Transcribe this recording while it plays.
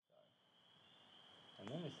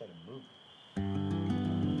said it moved.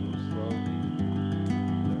 Move slowly.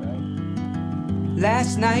 Alright.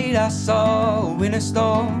 Last night I saw a winter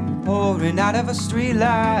storm pouring out of a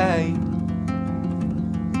streetlight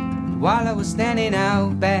while I was standing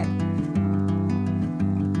out back,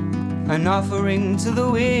 an offering to the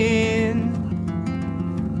wind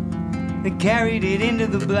that carried it into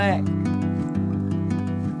the black.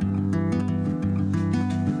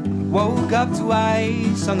 Woke up to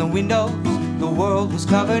ice on the windows, the world was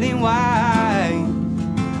covered in white.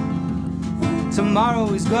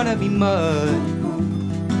 Tomorrow is gonna be mud.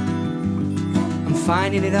 I'm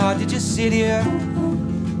finding it hard to just sit here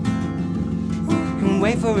and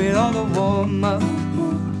wait for it all to warm up.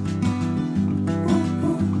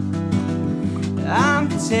 I'm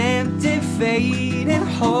tempting fate and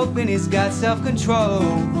hoping it's got self-control,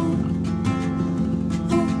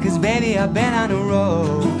 'cause baby I've been on a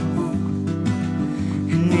roll,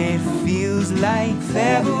 and it feels like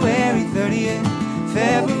February 30th,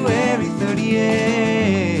 February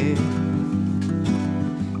 30th.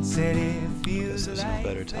 Said it feels There's no like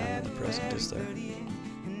better time than the present, is there?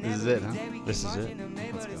 This is it, huh? This is it.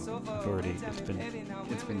 Let's go. I've already,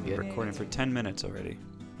 It's been good. recording for 10 minutes already.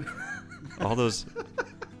 All those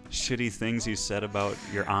shitty things you said about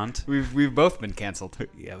your aunt. We've both been canceled.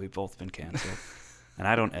 Yeah, we've both been canceled. And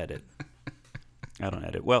I don't edit.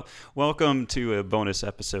 Well, welcome to a bonus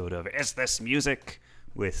episode of Is This Music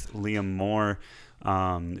with Liam Moore.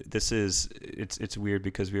 It's weird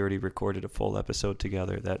because we already recorded a full episode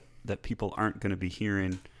together that people aren't going to be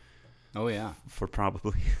hearing. Oh yeah. For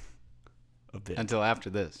probably a bit. Until after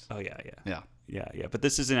this. Oh yeah. Yeah. But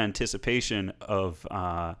this is in anticipation of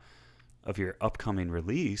your upcoming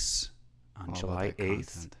release on All July about that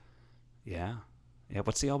 8th. content. Yeah.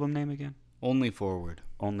 What's the album name again? Only forward.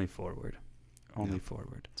 Only Forward. Only Yeah.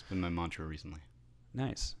 Forward. It's been my mantra recently.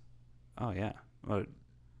 Nice. Oh yeah. Well,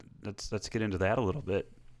 let's get into that a little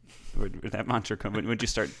bit. Where'd that mantra come? When'd you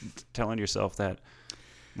start telling yourself that?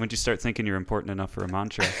 When'd you start thinking you're important enough for a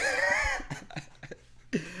mantra?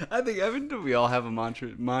 I think, Evan, do we all have a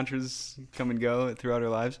mantras come and go throughout our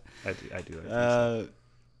lives? I do. I think so.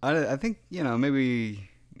 I think, maybe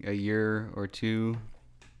a year or two,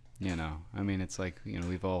 I mean, it's like,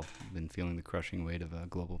 we've all been feeling the crushing weight of a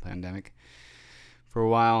global pandemic for a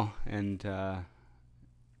while, and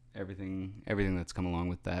everything that's come along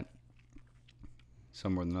with that,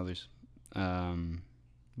 some more than others.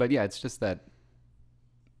 But yeah, it's just that,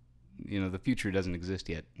 the future doesn't exist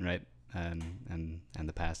yet, right? And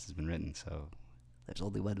the past has been written, so There's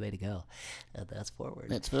only one way to go, and that's forward.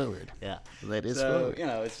 That's forward. Yeah. That is so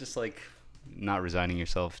forward. it's just like not resigning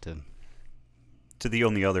yourself to. To the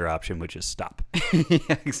only other option, which is stop.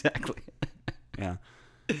 Yeah, exactly. Yeah,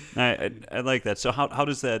 I like that. So how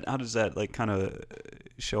does that like kind of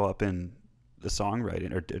show up in the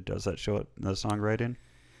songwriting, or does that show up in the songwriting?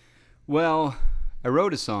 Well, I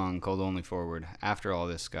wrote a song called "Only Forward" after all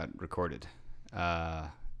this got recorded,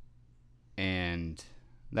 and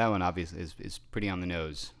that one obviously is pretty on the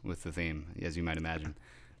nose with the theme, as you might imagine.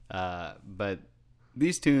 But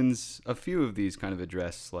these tunes, a few of these kind of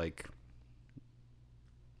address like,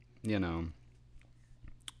 I'm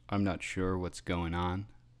not sure what's going on,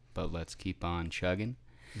 but let's keep on chugging.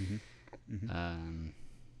 Mm-hmm. Mm-hmm.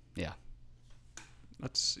 Yeah.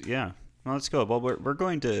 Well, let's go. Well, we're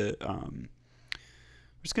going to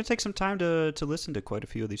we're just gonna take some time to listen to quite a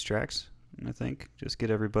few of these tracks. I think just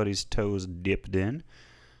get everybody's toes dipped in.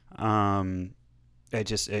 I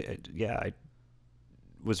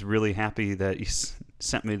was really happy that you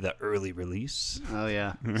sent me the early release. Oh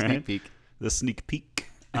yeah. Right? Sneak peek. The sneak peek.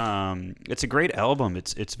 It's a great album.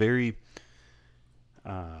 It's very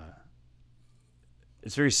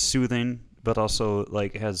soothing, but also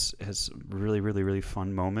like has really, really, really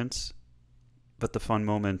fun moments. But the fun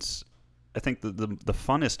moments, I think the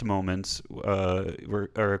funnest moments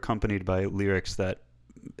are accompanied by lyrics that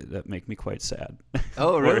make me quite sad.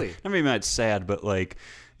 Oh really? I mean, not sad, but like,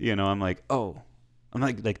 I'm like, oh, I'm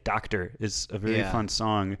like Doctor is a very fun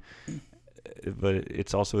song, but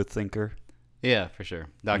it's also a thinker. Yeah, for sure.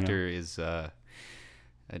 Doctor is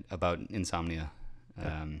about insomnia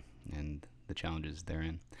and the challenges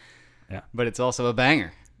therein. Yeah. But it's also a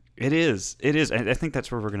banger. It is. I think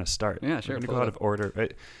that's where we're going to start. Yeah, sure. We're going to go out of order.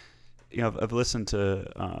 I've listened to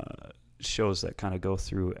shows that kind of go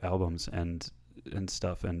through albums and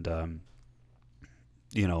stuff. And,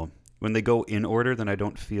 when they go in order, then I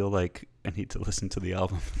don't feel like I need to listen to the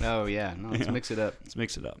album. Oh, yeah. No, let's mix it up. Let's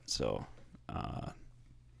mix it up. So...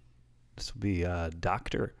 this will be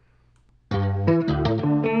Doctor.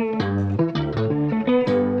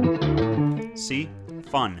 See?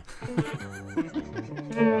 Fun.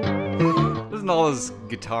 Doesn't all those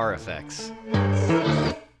guitar effects.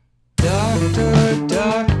 Doctor,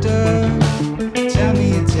 doctor, tell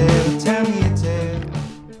me a tale, tell me a tale.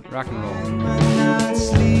 Rock and roll. I'm not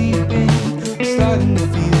sleeping, I'm starting to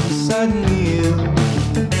feel suddenly ill.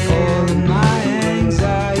 All of my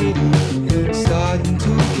anxiety starting to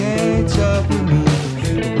catch up with me.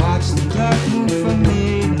 Watch the clock move from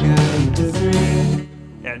midnight to 3.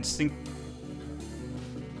 Yeah, I just think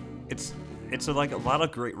it's like a lot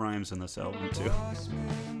of great rhymes in this album too.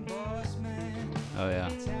 Oh yeah. I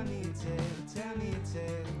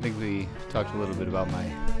think we talked a little bit about my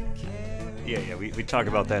Yeah, we talk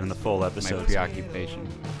about that in the full episode. preoccupation.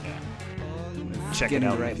 Check it Getting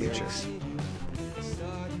out the in right the future.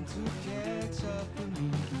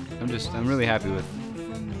 lyrics. I'm really happy with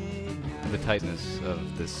the tightness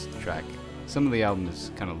of this track. Some of the album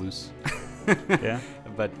is kind of loose. Yeah.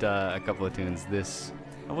 But a couple of tunes. This,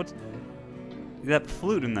 Oh, what's that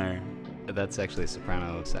flute in there? that's actually a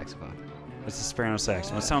soprano saxophone. It's a soprano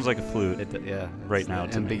saxophone. It sounds like a flute. Yeah. Right it's now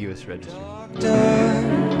the to me. ambiguous register.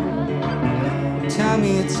 Tell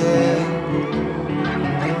me a tale,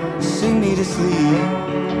 sing me to sleep.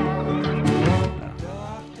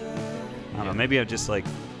 I don't know. Maybe I'm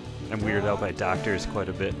weirded out by doctors quite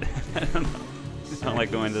a bit. I don't know. I don't like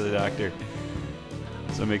going to the doctor,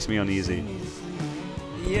 so it makes me uneasy.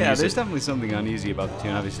 Yeah, music. there's definitely something uneasy about the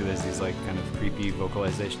tune. Obviously, there's these like kind of creepy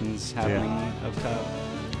vocalizations happening up top.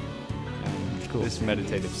 And Cool. this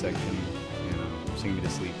meditative section, "Sing Me to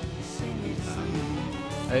Sleep."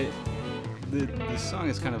 The song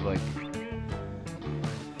is kind of like,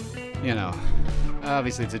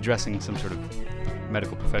 obviously it's addressing some sort of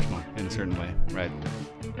medical professional in a certain way, right?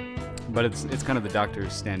 But it's kind of the doctor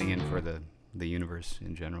standing in for the universe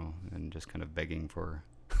in general and just kind of begging for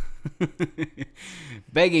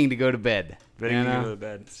begging to go to bed. Begging to go to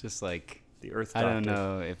bed. It's just like, The Earth I Doctor. don't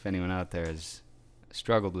know if anyone out there has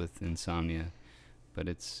struggled with insomnia, but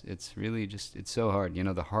it's really just, it's so hard.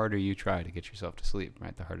 The harder you try to get yourself to sleep,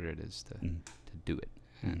 right, the harder it is to do it.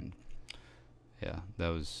 And yeah, that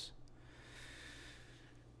was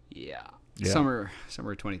summer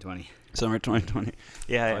 2020. Summer 2020.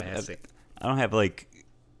 Yeah, Classic. I don't have like,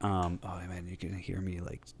 oh man, you can hear me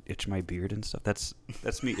like itch my beard and stuff. That's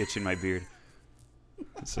me itching my beard.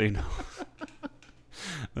 So you know,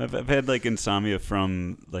 I've had like insomnia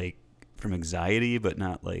from anxiety, but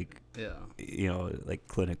not like like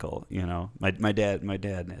clinical. My dad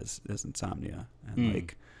has insomnia, and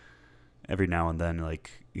like every now and then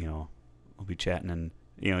we'll be chatting and.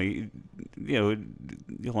 You'll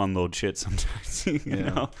unload shit sometimes. You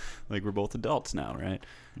know, like we're both adults now, right?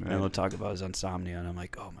 And we'll talk about his insomnia, and I'm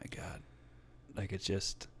like, oh my god, like it's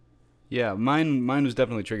just. Yeah, mine was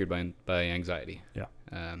definitely triggered by anxiety. Yeah.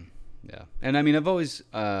 Yeah, and I mean, I've always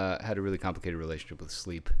had a really complicated relationship with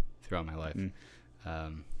sleep throughout my life.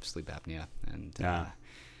 Sleep apnea, and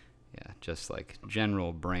just like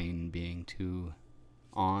general brain being too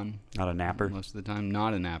on. Not a napper. Most of the time,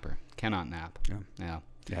 not a napper. Cannot nap. Yeah.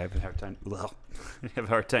 Yeah, I have a hard time. Well, I have a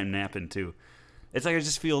hard time napping too. It's like I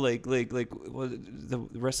just feel like the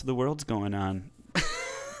rest of the world's going on.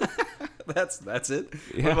 That's it.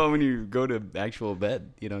 Yeah. What about when you go to actual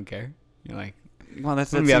bed? You don't care. You're like, Well, I'm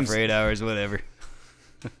gonna be out for 8 hours, whatever.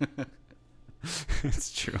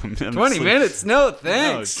 It's true. 20 minutes? No,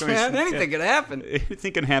 thanks, No, man. Anything could happen.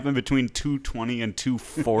 Anything can happen between 2:20 and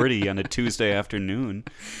 2:40 on a Tuesday afternoon.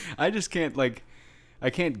 I just can't I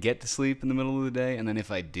can't get to sleep in the middle of the day, and then if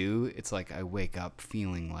I do, it's like I wake up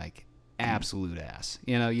feeling like absolute ass.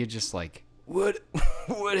 You're just like, what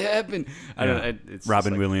happened? I don't know. It's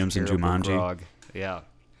Robin just like Williams in terrible Jumanji. grog. Yeah.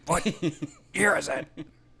 What year is it?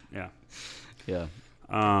 Yeah. Yeah.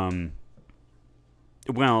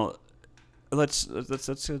 Well, let's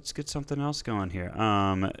get something else going here.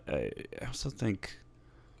 I also think.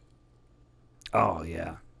 Oh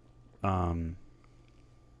yeah.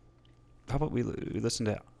 How about we listen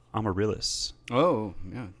to Amaryllis? Oh,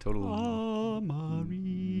 yeah. Total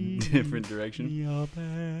different direction.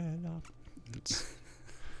 It's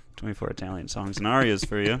 24 Italian songs and arias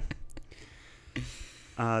for you.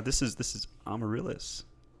 This is Amaryllis.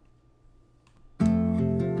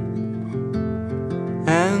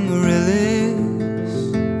 Amaryllis,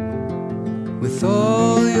 with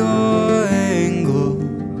all your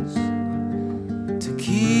angles to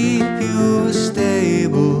keep you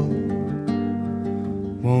stable,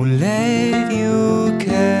 won't let you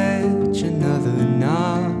catch another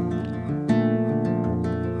knot.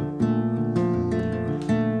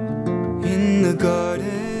 In the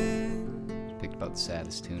garden, Picked about the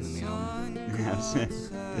saddest tune in the album. Yes.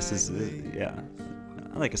 This is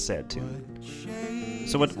I like a sad tune.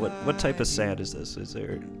 So what type of sad is this? Is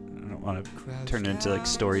there don't want to turn it into like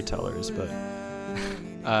storytellers, but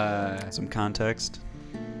some context.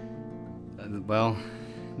 Well,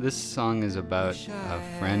 this song is about a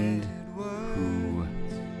friend who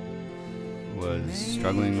was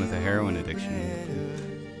struggling with a heroin addiction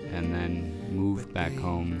and then moved back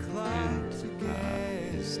home, and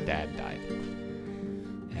his dad died.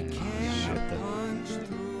 And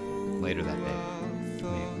later that day,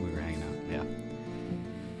 we were hanging out. Yeah.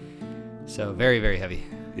 So very, very heavy.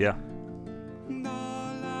 Yeah.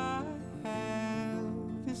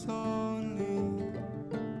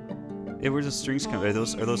 Where's the strings come? Are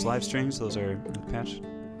those live strings? Those are patched.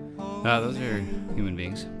 Those are human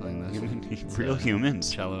beings playing those. Real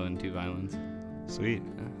humans. Cello and 2 violins. Sweet.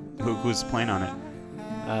 Who's playing on it?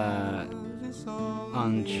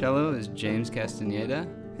 On cello is James Castaneda,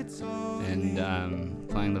 and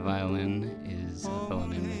playing the violin is a fellow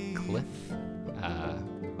named Cliff.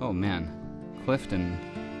 Clifton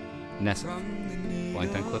Nessa.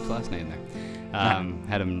 Blanked on Cliff's last name there.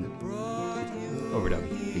 Had him overdub.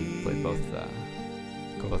 He played both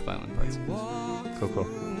violin parts. Cool.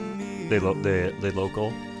 They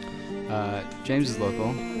local. James is local.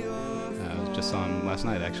 I just saw him last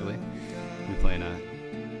night, actually. We play in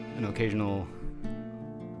an occasional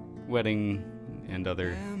wedding and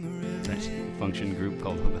other function group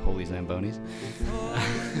called the Holy Zambonis.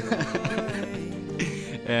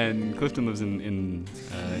 And Clifton lives in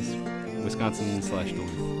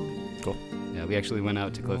Wisconsin/Duluth. Cool. Yeah, we actually went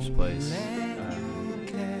out to Cliff's place.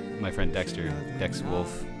 My friend Dex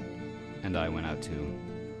Wolf, and I went out to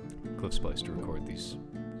Cliff's place to record these.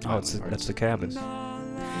 That's the cabin.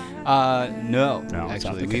 No, it's not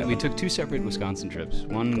actually, the we took 2 separate Wisconsin trips.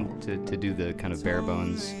 One to do the kind of bare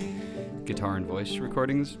bones guitar and voice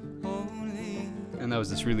recordings, and that was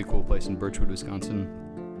this really cool place in Birchwood, Wisconsin.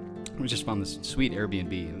 We just found this sweet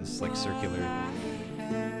Airbnb, this like circular,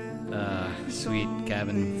 sweet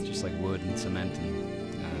cabin with just like wood and cement, and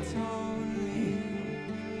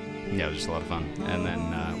yeah, it was just a lot of fun. And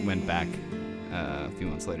then went back a few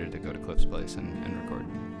months later to go to Cliff's place and record.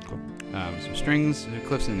 Cool. Some strings.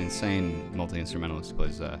 Cliff's an insane multi-instrumentalist. He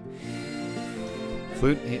plays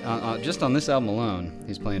flute. Just on this album alone,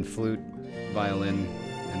 he's playing flute, violin,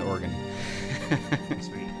 and organ.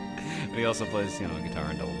 Sweet. But he also plays, guitar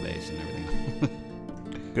and double bass and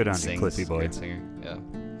everything. Good on you, Sings, Cliffy boy. Great singer. Yeah.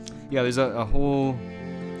 Yeah, there's a whole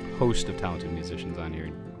host of talented musicians on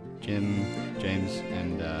here. Jim, James,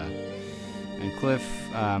 and Cliff.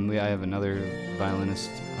 I have another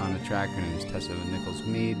violinist on the track. Her name is Tessa Nichols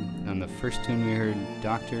Mead. On the first tune we heard,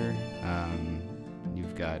 Doctor.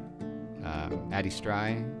 You've got Addie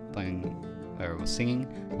Stry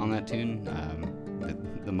singing on that tune.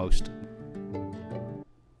 The most.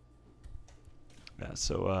 Yeah,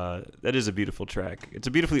 so that is a beautiful track. It's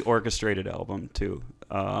a beautifully orchestrated album too.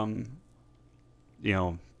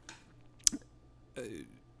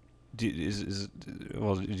 Do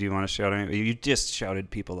you want to shout out? You just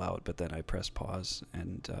shouted people out, but then I pressed pause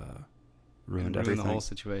and ruined everything. The whole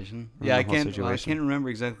situation. Ruined I the whole can't situation. remember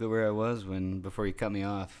exactly where I was before you cut me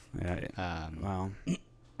off. Yeah. Wow.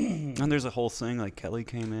 And there's a whole thing like Kelly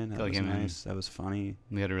came in. That was nice. That was funny.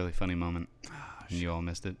 We had a really funny moment, and you all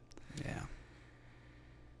missed it. Yeah.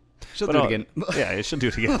 She'll do it again. Yeah, she'll do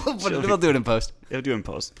it again. We'll do it in post. It'll do it in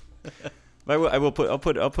post. But I will put.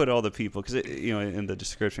 I'll put all the people because in the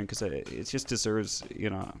description because it just deserves.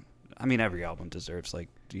 I mean, every album deserves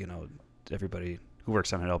everybody who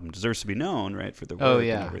works on an album deserves to be known, right, for the work. Oh and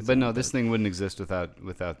yeah, everything. but no, this thing wouldn't exist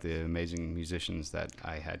without the amazing musicians that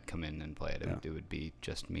I had come in and play it. Yeah. It would be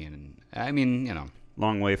just me and I mean,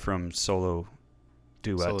 long way from solo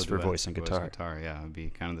duets for voice and guitar. Yeah, it would be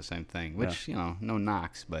kind of the same thing. Which no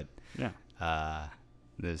knocks, but Yeah.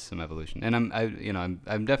 There's some evolution, and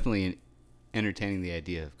I'm definitely entertaining the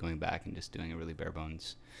idea of going back and just doing a really bare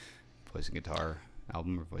bones voice and guitar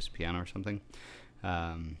album or voice and piano or something.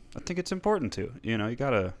 I think it's important to. You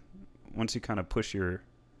gotta once you kind of push your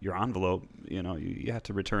envelope. You have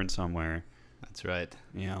to return somewhere. That's right.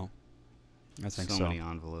 I think so. So many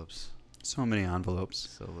envelopes. So many envelopes.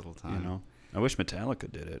 So little time. I wish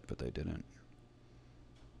Metallica did it, but they didn't.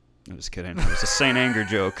 I'm just kidding. It was a Saint Anger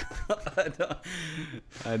joke.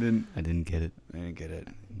 I didn't get it. I didn't get it.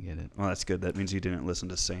 Get it. Well, that's good. That means you didn't listen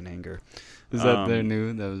to Saint Anger. Is that their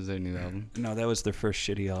new? That was their new album. No, that was their first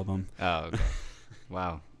shitty album. Oh, okay.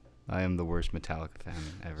 Wow. I am the worst Metallica fan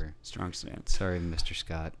ever. Strong stance. Sorry, Mr.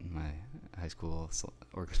 Scott, my high school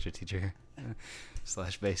orchestra teacher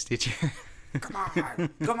 / bass teacher. Come on.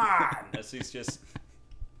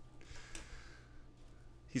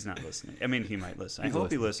 He's He's not listening. I mean, he might listen. He's I hope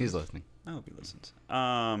he listening. listens. He's listening. I hope he listens.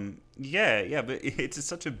 Yeah, but it's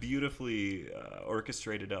such a beautifully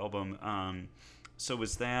orchestrated album. So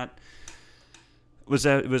was that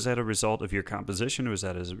a result of your composition, or was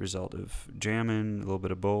that as a result of jamming, a little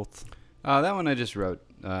bit of both? That one I just wrote.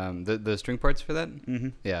 The string parts for that. Mm-hmm.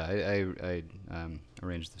 Yeah, I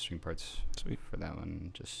arranged the string parts Sweet. for that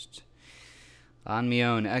one just on my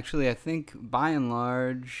own. Actually, I think by and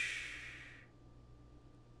large,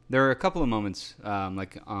 there are a couple of moments,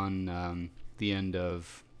 like on the end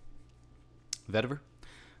of Vetiver,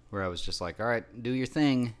 where I was just like, all right, do your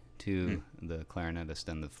thing to the clarinetist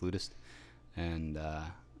and the flutist. And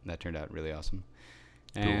that turned out really awesome.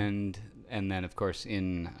 Cool. And then, of course,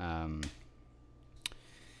 in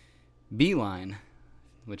Beeline,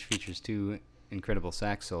 which features 2 incredible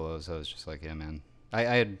sax solos, I was just like, yeah, man.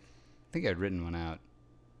 I think I'd written one out.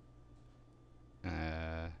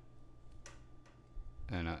 And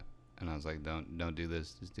I was like, don't do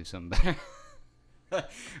this. Just do something better.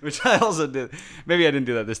 Which I also did. Maybe I didn't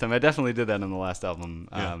do that this time. I definitely did that on the last album.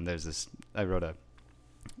 Yeah. There's this. I wrote a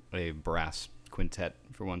brass quintet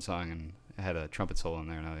for one song, and I had a trumpet solo in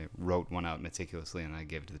there, and I wrote one out meticulously, and I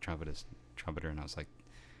gave it to the trumpeter, and I was like,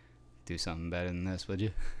 do something better than this, would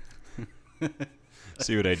you?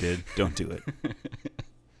 See what I did? Don't do it.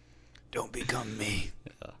 Don't become me.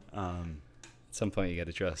 At some point, you got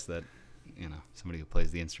to trust that, somebody who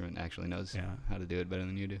plays the instrument actually knows how to do it better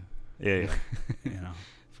than you do. Yeah.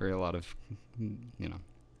 For a lot of,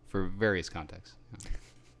 for various contexts.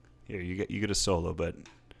 Here, you get a solo, but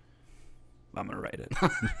I'm gonna write it.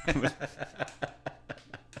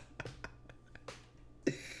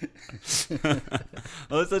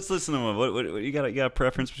 Well, let's listen to one. What you got? You got a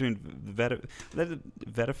preference between Vetiver?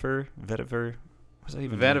 What's that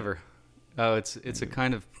even? Vetiver. Oh, it's a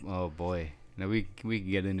kind of, oh boy. Now we can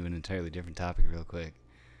get into an entirely different topic real quick.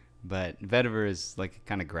 But vetiver is like a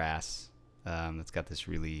kind of grass that's got this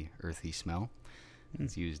really earthy smell.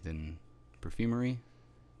 It's used in perfumery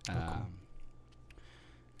cool.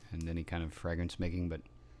 and any kind of fragrance making. But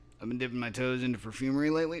I've been dipping my toes into perfumery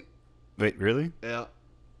lately. Wait, really? Yeah.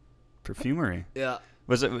 Perfumery? Yeah.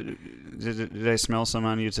 Was it? Did I smell some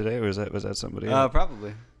on you today, or was that somebody else?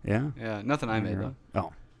 Probably. Yeah. Yeah. Nothing I made though.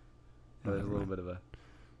 Oh. There's a little bit of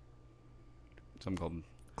something called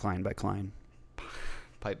Klein by Klein.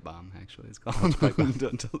 pipe bomb. Actually, it's called. Pipe bomb.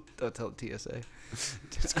 Don't tell TSA.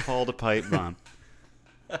 It's called a pipe bomb.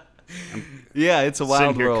 Yeah, it's a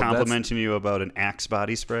wild Sitting here world. complimenting you about an Axe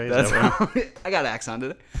body spray. Is That's that what- I got Axe on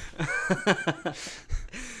today. This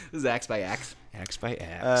is Axe by Axe. Axe by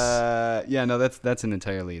Axe. Yeah, no, that's an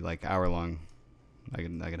entirely like hour long. I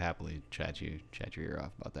could happily chat your ear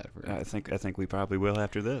off about that for. I think we probably will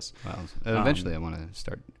after this. Well, eventually I want to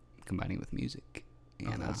start combining with music.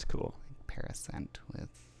 That's cool. Pair a scent with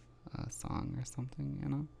a song or something,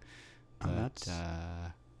 Oh, But that's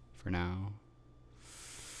for now,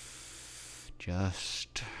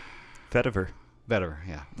 just Vetiver. Vetiver.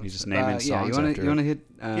 Yeah, You just naming yeah, songs you after. want to hit?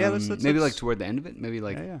 let's maybe like toward the end of it. Maybe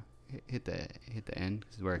like Yeah. hit the end,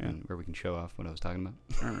 'cause where where we can show off what I was talking about.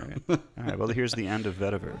 All right. All right. Well, here's the end of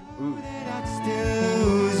Vetiver. I'd still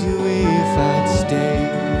lose you if I'd stay.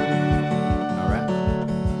 All right.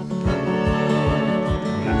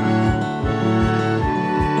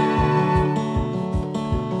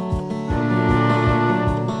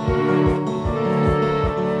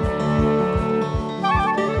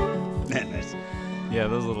 Nice. Yeah,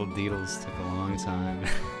 those little deedles took a long time to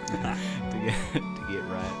get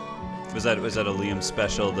right. Was that a Liam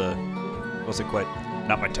special? Was it quite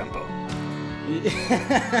not my tempo?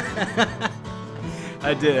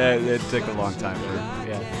 I did. It took a long time.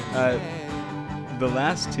 The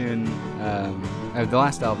last tune, the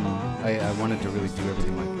last album, I wanted to really do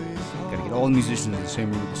everything like, gotta get all the musicians in the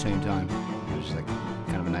same room at the same time. It was just like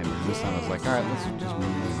kind of a nightmare. This time I was like, all right, let's just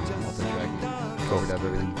move multi-track, overdub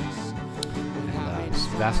everything. And it was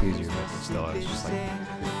vastly easier, but still, I was just like,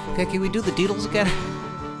 Okay, can we do the Deedles again?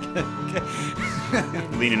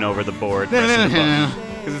 Leaning over the board, pressing the button.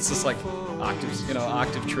 because it's just like octaves,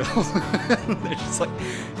 octave trills. They're just like,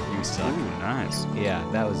 you suck. Ooh, nice. Yeah,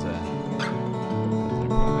 that was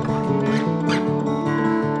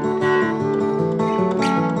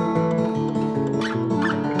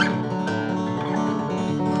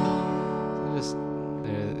just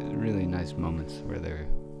really nice moments where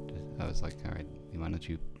I was like, all right, why don't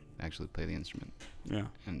you actually play the instrument Yeah.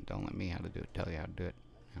 and don't let me tell you how to do it,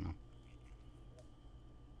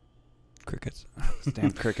 Crickets.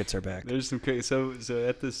 Damn crickets are back. There's some so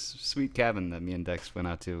at this sweet cabin that me and Dex went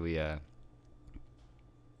out to, we actually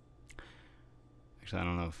I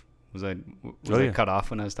don't know if Was I Oh, I yeah. cut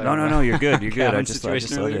off when I was talking? No, about you're good. You're good. I cabin just situation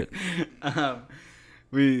let earlier? it.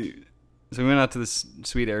 we went out to this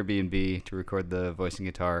sweet Airbnb to record the voice and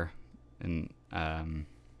guitar, and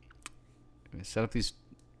we set up these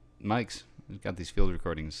mics. We got these field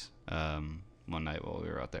recordings one night while we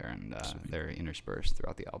were out there, and they're interspersed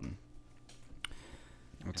throughout the album.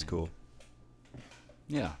 That's cool.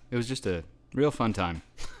 Yeah, it was just a real fun time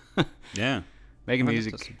Yeah. making Well, that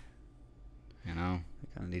music. doesn't- You know, I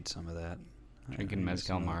kind of need some of that. drinking I need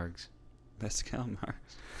mezcal some of that. margs. Mezcal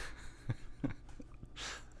marks.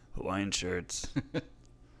 Hawaiian shirts.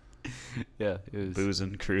 Yeah, it was.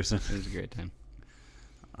 Boozing, cruising. It was a great time.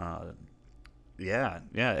 Yeah.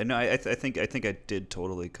 And I think I did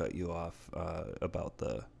totally cut you off about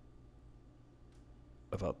the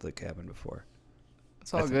cabin before.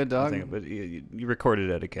 It's all good, dog. But you recorded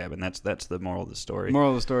at a cabin. That's the moral of the story. Moral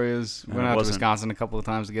of the story is And went it out to wasn't- Wisconsin a couple of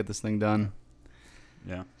times to get this thing done.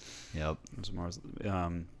 Yeah. Yep. It was more.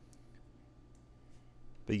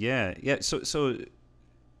 But yeah. So,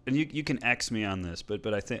 and you can X me on this,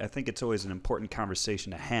 but I think it's always an important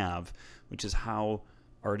conversation to have, which is how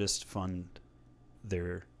artists fund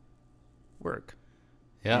their work.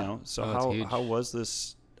 Yeah. You know? So Oh, it's huge. how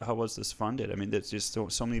was this funded? I mean, there's just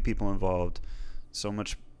so many people involved, so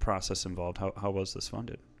much process involved. How was this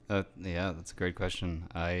funded? Yeah, that's a great question.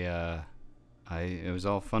 It was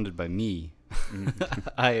all funded by me.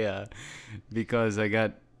 Because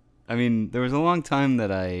there was a long time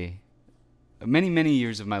that many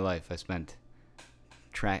years of my life I spent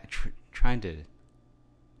trying to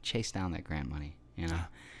chase down that grant money, you know.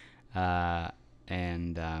 I'm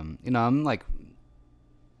like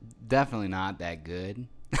definitely not that good.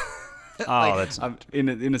 Oh, that's I'm,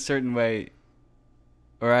 in a certain way,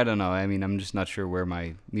 or I don't know. I mean, I'm just not sure where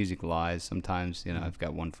my music lies. Sometimes, you know, I've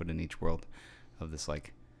got one foot in each world of this,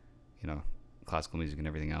 like, you know, classical music and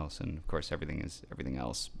everything else, and of course, everything is everything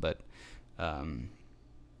else. But,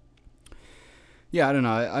 yeah, I don't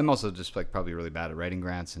know. I'm also just like probably really bad at writing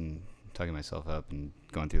grants and tugging myself up and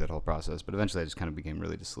going through that whole process. But eventually, I just kind of became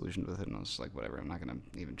really disillusioned with it, and I was just like, whatever. I'm not gonna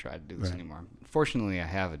even try to do this Right. anymore. Fortunately, I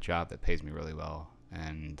have a job that pays me really well,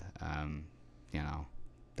 and you know,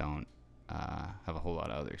 don't have a whole lot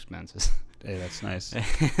of other expenses. Hey, that's nice.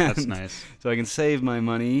 That's And nice. So I can save my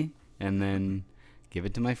money and then give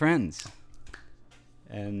it to my friends.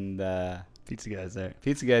 And Pizza guy's there.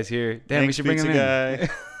 pizza guy's here. Damn, we Thanks, should bring him pizza in.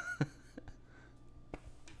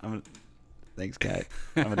 guy. Thanks, guy.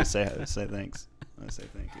 I'm gonna say thanks. I'm gonna say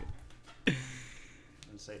thank you. I'm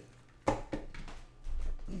gonna say. It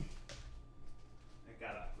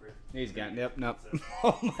got awkward. He's got. Yep. Nope.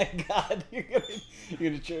 Oh my God! You're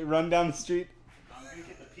gonna run down the street. I'm gonna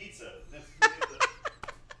get the pizza. Thank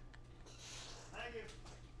you.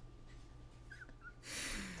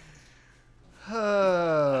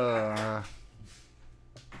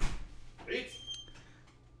 Pizza.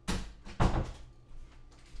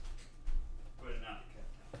 Put it out.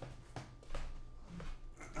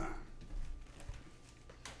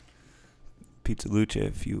 Pizza Luce,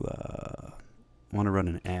 if you want to run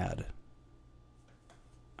an ad,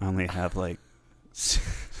 I only have like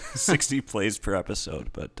 60 plays per episode,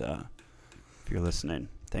 but if you're listening,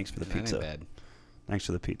 thanks for the That ain't pizza. bad. Thanks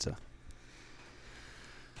for the pizza.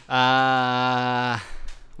 What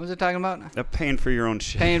was I talking about? Paying for your own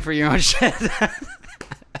shit. Paying for your own shit.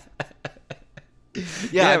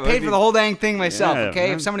 Yeah, I but paid for the whole dang thing myself. Yeah, Okay,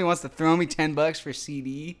 man. if somebody wants to throw me $10 for a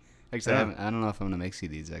CD, actually, Yeah. I don't know if I'm gonna make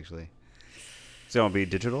CDs. Actually, So it'll be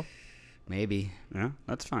digital? maybe. Yeah,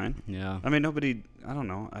 that's fine. Yeah. I mean, I don't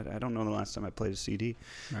know. I don't know the last time I played a CD.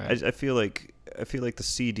 Right. I feel like the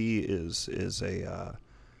CD is a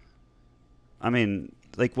I mean,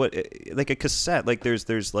 like what, like a cassette, like there's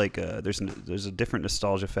a different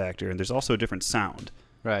nostalgia factor, and there's also a different sound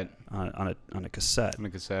Right. on a cassette. On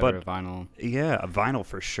a cassette But- or a vinyl. Yeah, a vinyl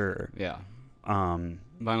for sure. Yeah. Um,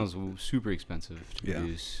 Vinyl's super expensive to Yeah.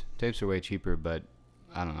 produce. Tapes are way cheaper, but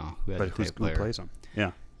I don't know who has but a who tape player. plays them?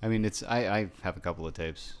 Yeah. I mean, I have a couple of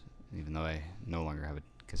tapes, even though I no longer have a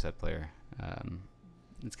cassette player.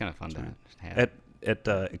 It's kind of fun to have. At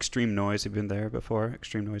Extreme Noise, have you been there before?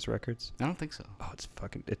 Extreme Noise Records. I don't think so. Oh,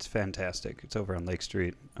 it's fantastic. It's over on Lake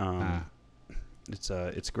Street. Ah.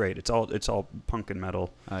 It's great. It's all punk and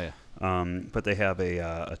metal. Oh yeah. But they have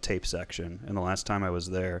a tape section. And the last time I was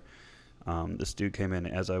there, this dude came in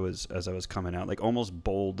as I was coming out, like almost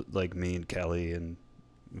bowled like me and Kelly and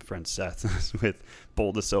my friend Seth with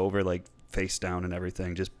bowled us over like face down and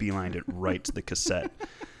everything, just beelined it right to the cassette.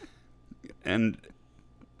 And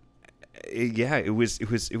yeah, it was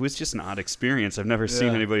just an odd experience. I've never seen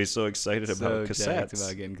Yeah. anybody so excited about So jacked cassettes.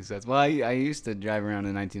 about getting cassettes. Well, I used to drive around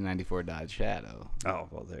a 1994 Dodge Shadow, Oh,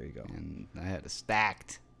 well, there you go. and I had a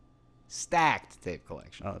stacked tape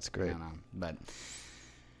collection. Oh, that's great. But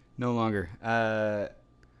no longer.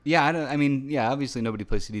 Yeah, I mean, yeah. Obviously, nobody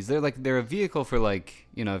plays CDs. They're a vehicle for, like,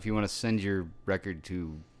 you know, if you want to send your record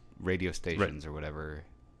to radio stations or whatever.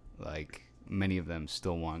 Like, many of them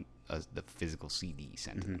still want the physical CD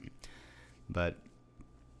sent to them, but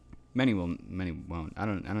many won't. I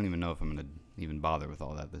don't even know if I'm gonna even bother with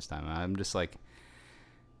all that this time. I'm just like,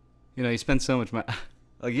 you know, you spend so much money.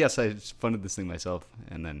 Like, yes, I just funded this thing myself,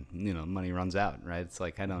 and then, you know, money runs out, right? It's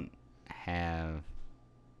like I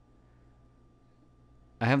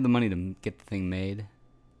have the money to get the thing made,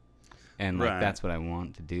 and like Right. that's what I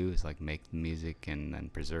want to do is like make the music and then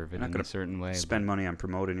preserve it not in gonna a certain way. Spend money on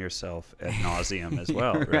promoting yourself ad nauseum as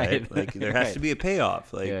well, right? Right. Like there has to be a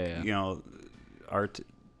payoff. Like Yeah. you know, art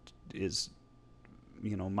is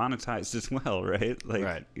monetized as well, right? Like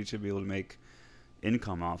Right. you should be able to make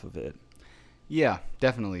income off of it. Yeah,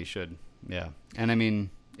 definitely should. Yeah. And I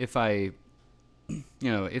mean, if I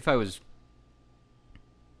was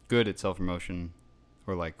good at self-promotion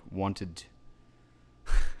or like wanted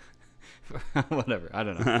whatever, I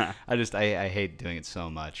don't know. I hate doing it so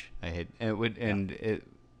much. I hate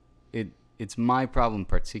it's my problem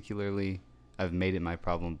particularly. I've made it my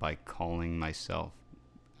problem by calling myself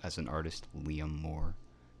as an artist Liam Moore,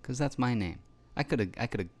 cuz that's my name. I could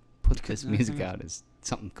have put this music out as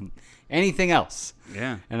something anything else.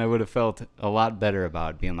 Yeah. And I would have felt a lot better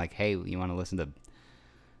about being like, hey, you want to listen to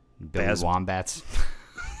Billy Baz- Wombats?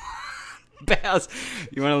 Baz,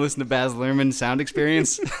 you want to listen to Baz Luhrmann Sound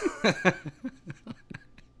Experience?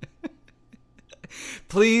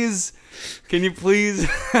 Please, can you please?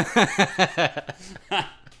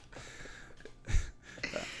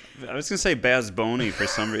 I was gonna say Baz Boney for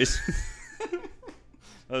some reason.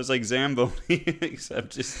 I was like Zamboni,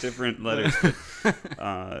 except just different letters.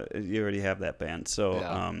 But, you already have that band. So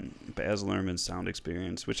Yeah. Baz Luhrmann's Sound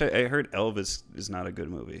Experience, which I heard Elvis is not a good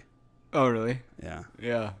movie. Oh, really? Yeah.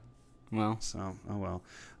 Yeah. Well, So oh well.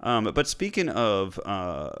 But speaking of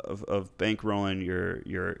bankrolling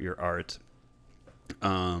your art,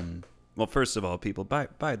 well, first of all, people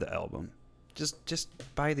buy the album. Just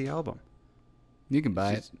buy the album. you can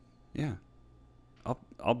buy it. Just- Yeah.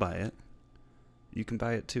 I'll buy it. You can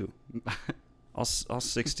buy it too. all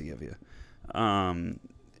 60 of you. And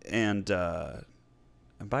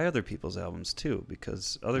buy other people's albums too,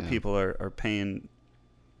 because other Yeah. people are paying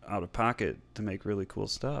out of pocket to make really cool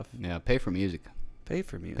stuff. Yeah, pay for music. Pay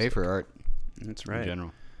for music. Pay for art That's in right.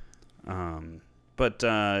 general. But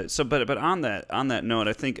on that note,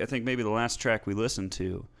 I think maybe the last track we listened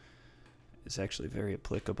to is actually very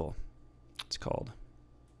applicable. It's called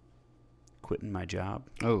 "Quitting My Job."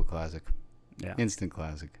 Oh, classic. Yeah, Instant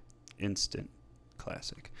classic. instant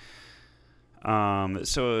classic.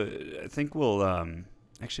 So I think we'll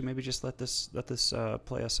actually maybe just let this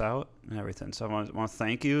play us out and everything. So I want to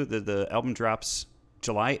thank you. The album drops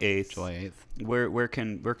July 8th. July 8th. Where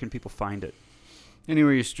can people find it?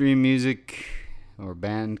 Anywhere you stream music, or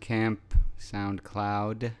Bandcamp,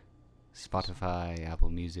 SoundCloud, Spotify,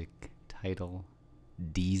 Apple Music, Tidal,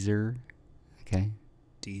 Deezer. Okay.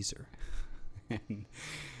 Deezer. And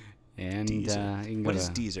Deezer. you can go What is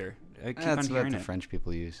to, Deezer? I keep That's on what hearing the it. French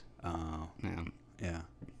people use. Oh, Yeah, yeah.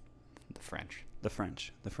 the French. The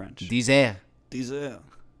French. Deezer. Deezer.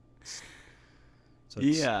 So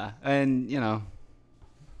it's- Yeah, and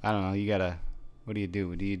I don't know. You gotta. What do?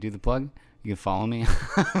 Do you do the plug? You can follow me.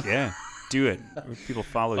 Yeah. Do it. Where people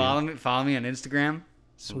follow you. Follow me on Instagram.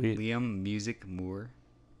 Sweet. Liam Music Moore,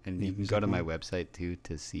 and Liam you can Music go to my Moore. website too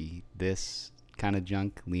to see this kind of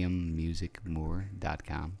junk.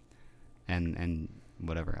 LiamMusicMoore.com, and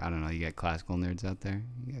whatever. I don't know. You got classical nerds out there.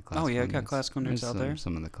 You got Oh, yeah, I nerds. got classical nerds There's out there.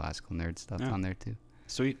 Some of the classical nerd stuff Yeah. on there too.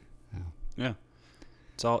 Sweet. Yeah. Yeah.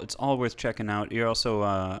 It's all worth checking out. You're also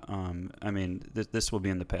this will be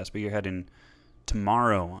in the past, but you're heading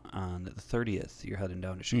tomorrow on the 30th. You're heading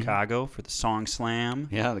down to Chicago for the Song Slam.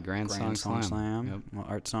 Yeah, the Grand Song Slam. Yep. Well,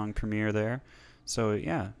 art song premiere there. So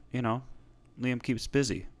yeah, Liam keeps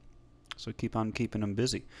busy. So keep on keeping him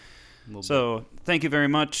busy. So thank you very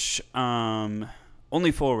much.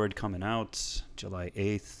 Only Forward coming out July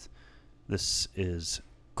 8th. This is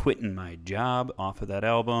Quitting My Job off of that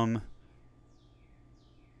album.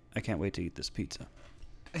 I can't wait to eat this pizza.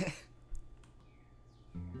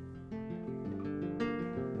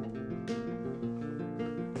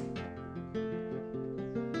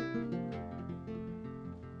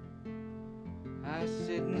 I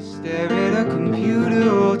sit and stare at a computer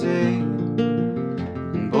all day,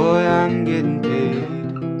 and boy, I I'm getting paid.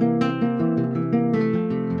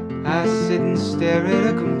 I sit and stare at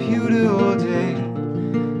a computer all day.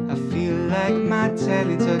 I feel like my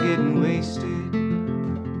talents are getting wasted.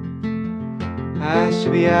 I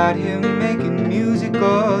should be out here making music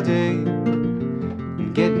all day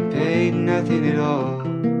and getting paid nothing at all.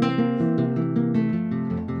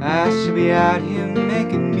 I should be out here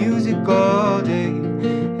making music all day.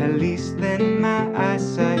 At least then my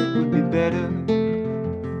eyesight would be better.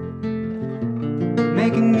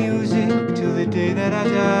 Making music till the day that I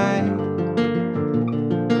die.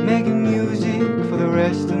 Making music for the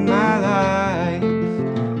rest of my life.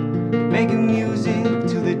 Making music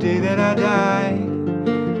till the day that I die.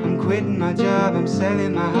 I'm quitting my job, I'm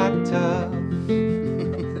selling my hot tub.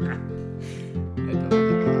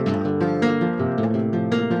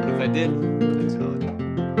 If I did, I'd sell it.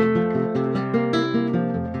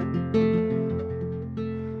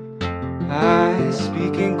 I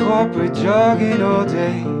speak in corporate jargon all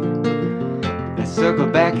day. Let's circle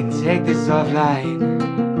back and take this offline.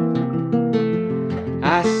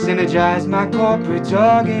 I synergize my corporate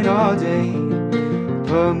jargon all day.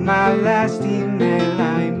 For my last email,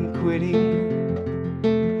 I'm quitting.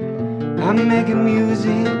 I'm making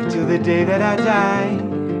music till the day that I die.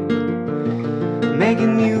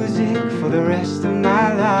 Making music for the rest of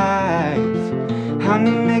my life. I'm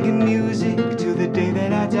making music till the day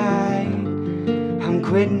that I die. I'm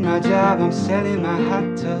quitting my job, I'm selling my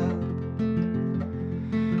hot tub.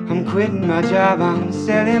 I'm quitting my job, I'm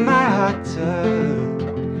selling my hot tub.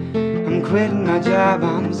 I'm quitting my job,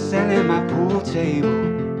 I'm selling my pool table.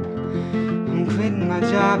 I'm quitting my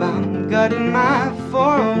job, I'm gutting my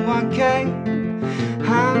 401k.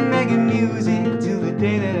 I'm making music till the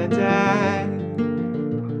day that I die.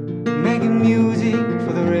 Making music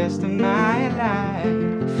for the rest of my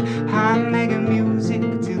life. I'm making music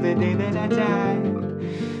till the day that I die.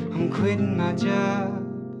 I'm quitting my job.